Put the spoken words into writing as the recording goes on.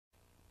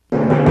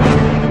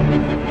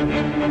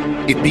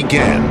It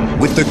began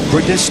with the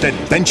greatest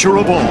adventure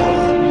of all.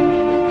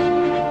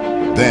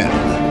 Then,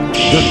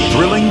 the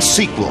thrilling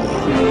sequel.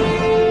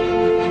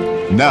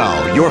 Now,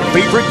 your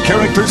favorite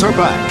characters are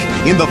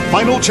back in the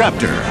final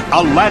chapter,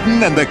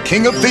 Aladdin and the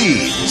King of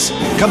Thieves,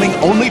 coming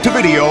only to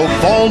video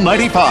fall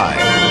 '95.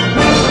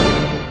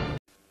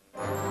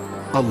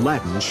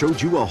 Aladdin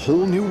showed you a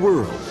whole new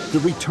world. The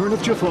Return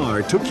of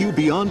Jafar took you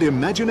beyond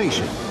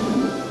imagination.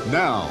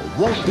 Now,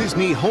 Walt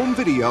Disney Home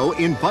Video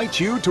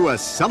invites you to a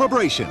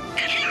celebration.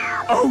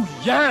 Oh,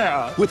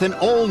 yeah! With an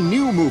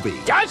all-new movie.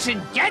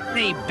 Doesn't get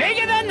any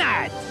bigger than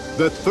that!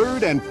 The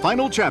third and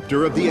final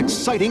chapter of the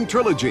exciting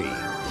trilogy.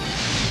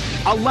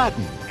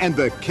 Aladdin and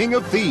the King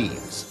of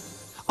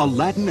Thieves.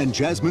 Aladdin and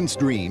Jasmine's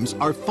dreams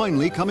are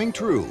finally coming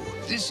true.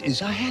 This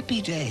is a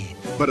happy day.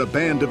 But a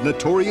band of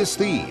notorious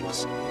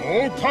thieves.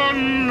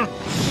 Open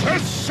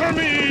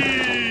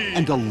Sesame!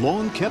 And a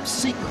long-kept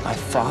secret. My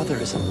father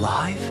is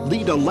alive?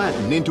 Lead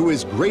Aladdin into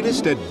his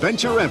greatest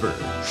adventure ever.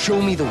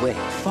 Show me the way.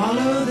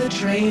 Follow the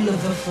trail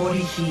of the 40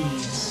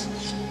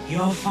 thieves.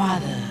 Your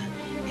father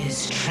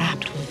is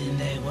trapped within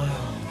their world.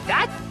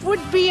 That would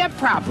be a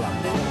problem.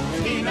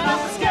 Clean up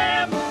the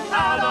scam,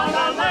 out on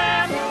the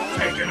lamb,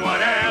 taking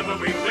whatever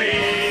we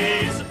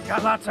please.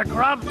 Got lots of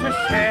grub to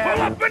share.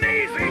 Pull up an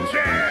easy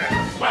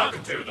chair.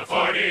 Welcome to the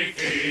 40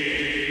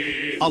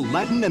 Thieves.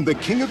 Aladdin and the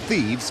King of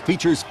Thieves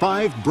features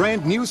 5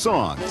 brand new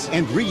songs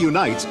and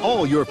reunites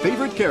all your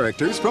favorite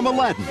characters from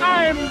Aladdin.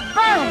 I'm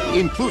back!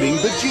 Including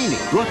the genie,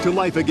 brought to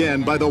life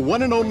again by the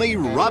one and only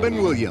Robin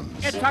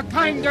Williams. It's a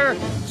kinder,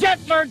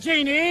 gentler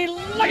genie.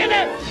 Look at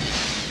it!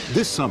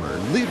 This summer,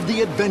 live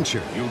the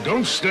adventure. You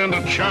don't stand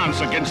a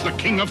chance against the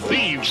King of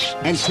Thieves.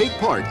 And take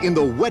part in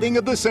the wedding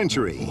of the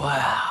century.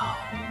 Wow.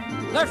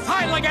 They're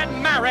finally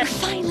getting married.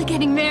 Finally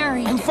getting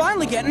married. I'm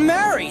finally getting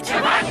married.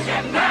 Let's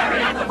get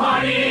married at the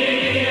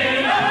party.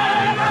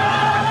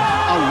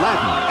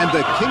 Aladdin and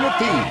the King of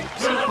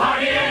Thieves. To the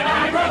party in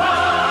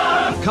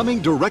Agrabah. Coming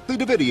directly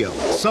to video,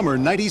 summer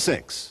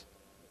 '96.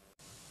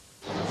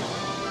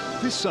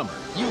 This summer,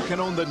 you can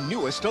own the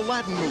newest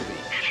Aladdin movie.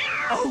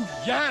 Oh,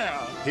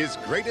 yeah! His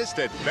greatest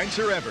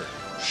adventure ever.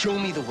 Show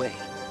me the way.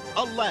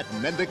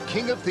 Aladdin and the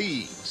King of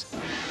Thieves.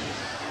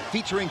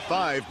 Featuring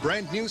 5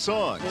 brand new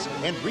songs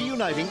and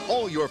reuniting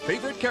all your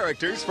favorite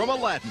characters from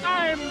Aladdin.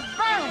 I'm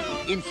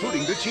back!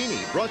 Including the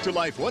genie, brought to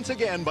life once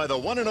again by the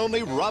one and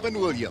only Robin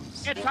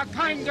Williams. It's a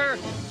kinder,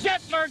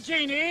 gentler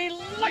genie.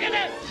 Look at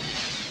it!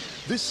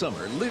 This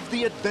summer, live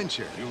the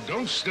adventure. You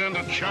don't stand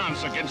a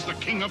chance against the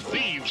King of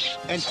Thieves.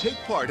 And take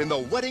part in the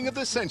wedding of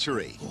the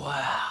century.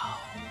 Wow.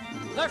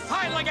 They're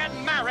finally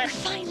getting married.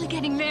 Finally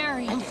getting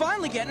married. I'm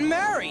finally getting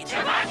married.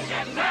 Let's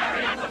get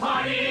married at the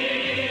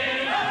party.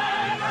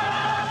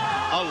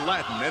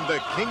 Aladdin and the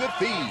King of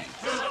Thieves.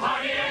 To the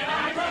party in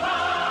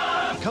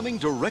Agrabah. Coming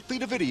directly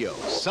to video,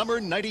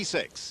 summer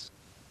 '96.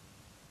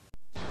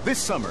 This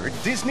summer,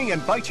 Disney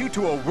invites you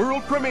to a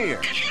world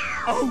premiere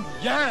Oh,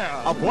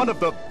 yeah! of one of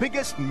the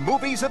biggest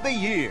movies of the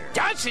year.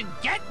 Doesn't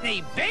get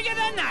any bigger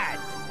than that.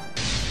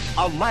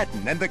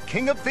 Aladdin and the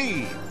King of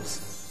Thieves.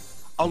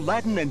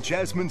 Aladdin and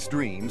Jasmine's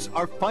dreams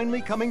are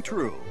finally coming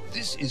true.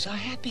 This is a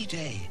happy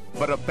day.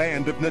 But a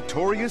band of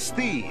notorious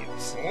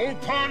thieves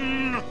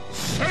Open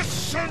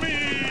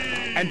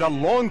Sesame! and a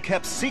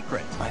long-kept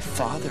secret My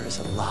father is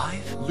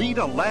alive? lead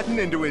Aladdin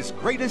into his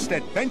greatest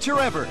adventure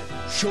ever.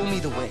 Show me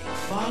the way.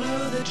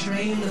 Follow the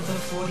trail of the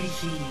 40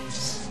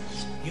 thieves.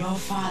 Your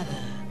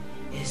father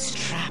is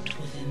trapped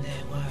within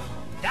their world.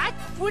 That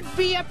would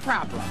be a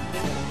problem.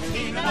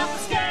 Clean up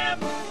the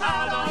scam,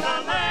 out on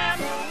the lamb,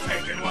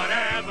 taking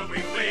whatever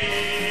we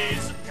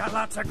please. Got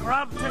lots of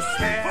grub to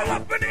share. Pull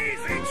up an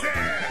easy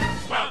chair.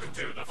 Welcome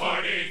to the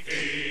 40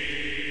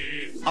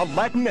 Thieves.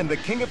 Aladdin and the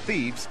King of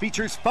Thieves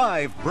features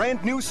 5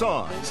 brand new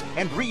songs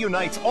and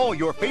reunites all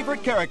your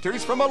favorite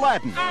characters from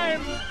Aladdin.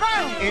 I'm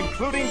back!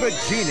 Including the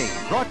genie,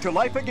 brought to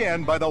life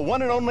again by the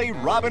one and only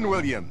Robin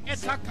Williams.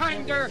 It's a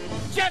kinder,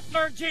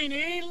 gentler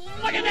genie.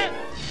 Look at it!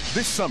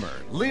 This summer,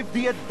 live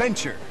the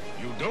adventure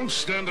You don't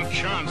stand a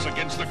chance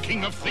against the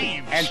King of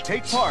Thieves. and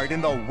take part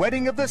in the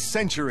wedding of the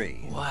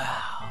century.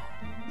 Wow.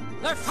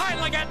 They're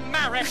finally getting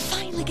married.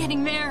 Finally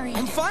getting married.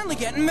 I'm finally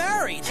getting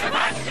married.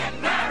 Let's get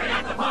married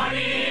at the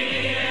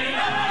party.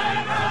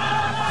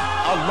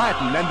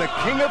 Aladdin and the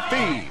King of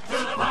Thieves. To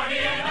the party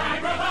in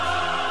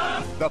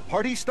Agrabah. The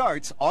party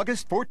starts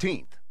August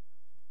 14th.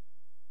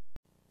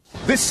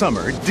 This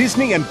summer,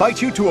 Disney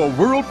invites you to a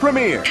world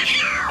premiere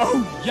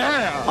Oh,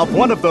 yeah! of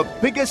one of the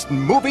biggest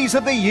movies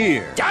of the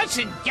year.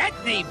 Doesn't get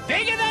any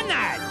bigger than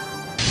that.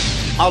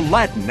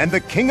 Aladdin and the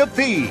King of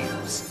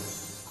Thieves.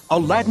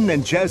 Aladdin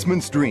and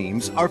Jasmine's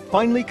dreams are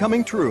finally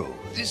coming true.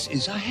 This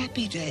is a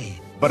happy day.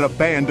 But a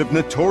band of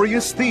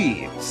notorious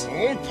thieves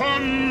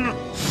Open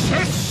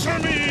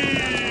Sesame!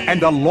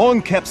 and a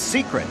long-kept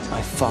secret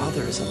My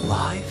father is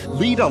alive?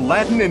 lead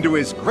Aladdin into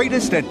his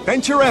greatest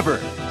adventure ever.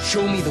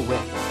 Show me the way.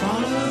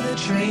 Follow the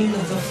trail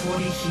of the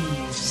 40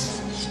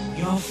 thieves.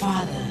 Your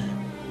father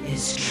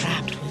is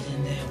trapped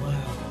within their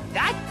world.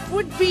 That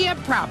would be a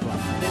problem.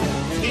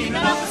 Clean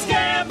up the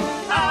scam,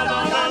 out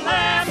on the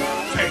lamb,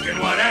 taking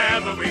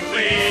whatever we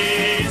please.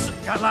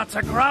 lots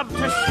of grub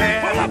to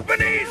share. Pull up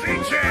an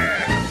easy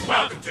chair.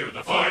 Welcome to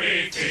the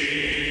 40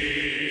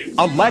 Thieves.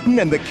 Aladdin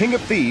and the King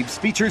of Thieves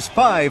features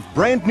 5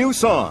 brand new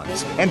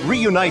songs and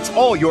reunites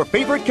all your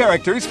favorite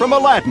characters from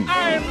Aladdin,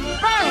 I'm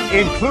bound.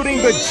 including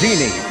the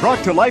genie,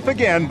 brought to life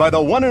again by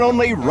the one and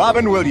only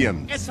Robin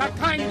Williams. It's a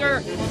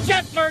kinder,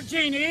 gentler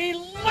genie.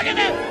 Look at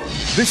it.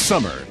 This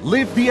summer,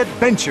 live the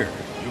adventure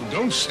You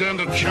don't stand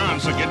a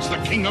chance against the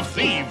King of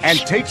Thieves. and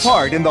take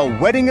part in the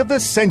wedding of the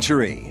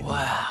century.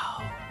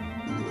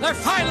 They're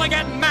finally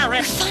getting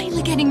married.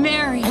 Finally getting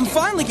married. I'm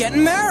finally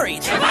getting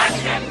married.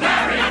 Let's get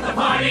married at the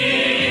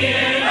party.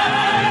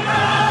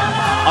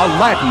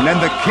 Aladdin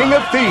and the King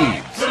of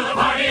Thieves. To the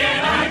party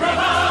in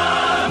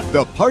Agrabah.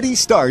 The party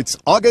starts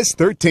August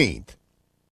 13th.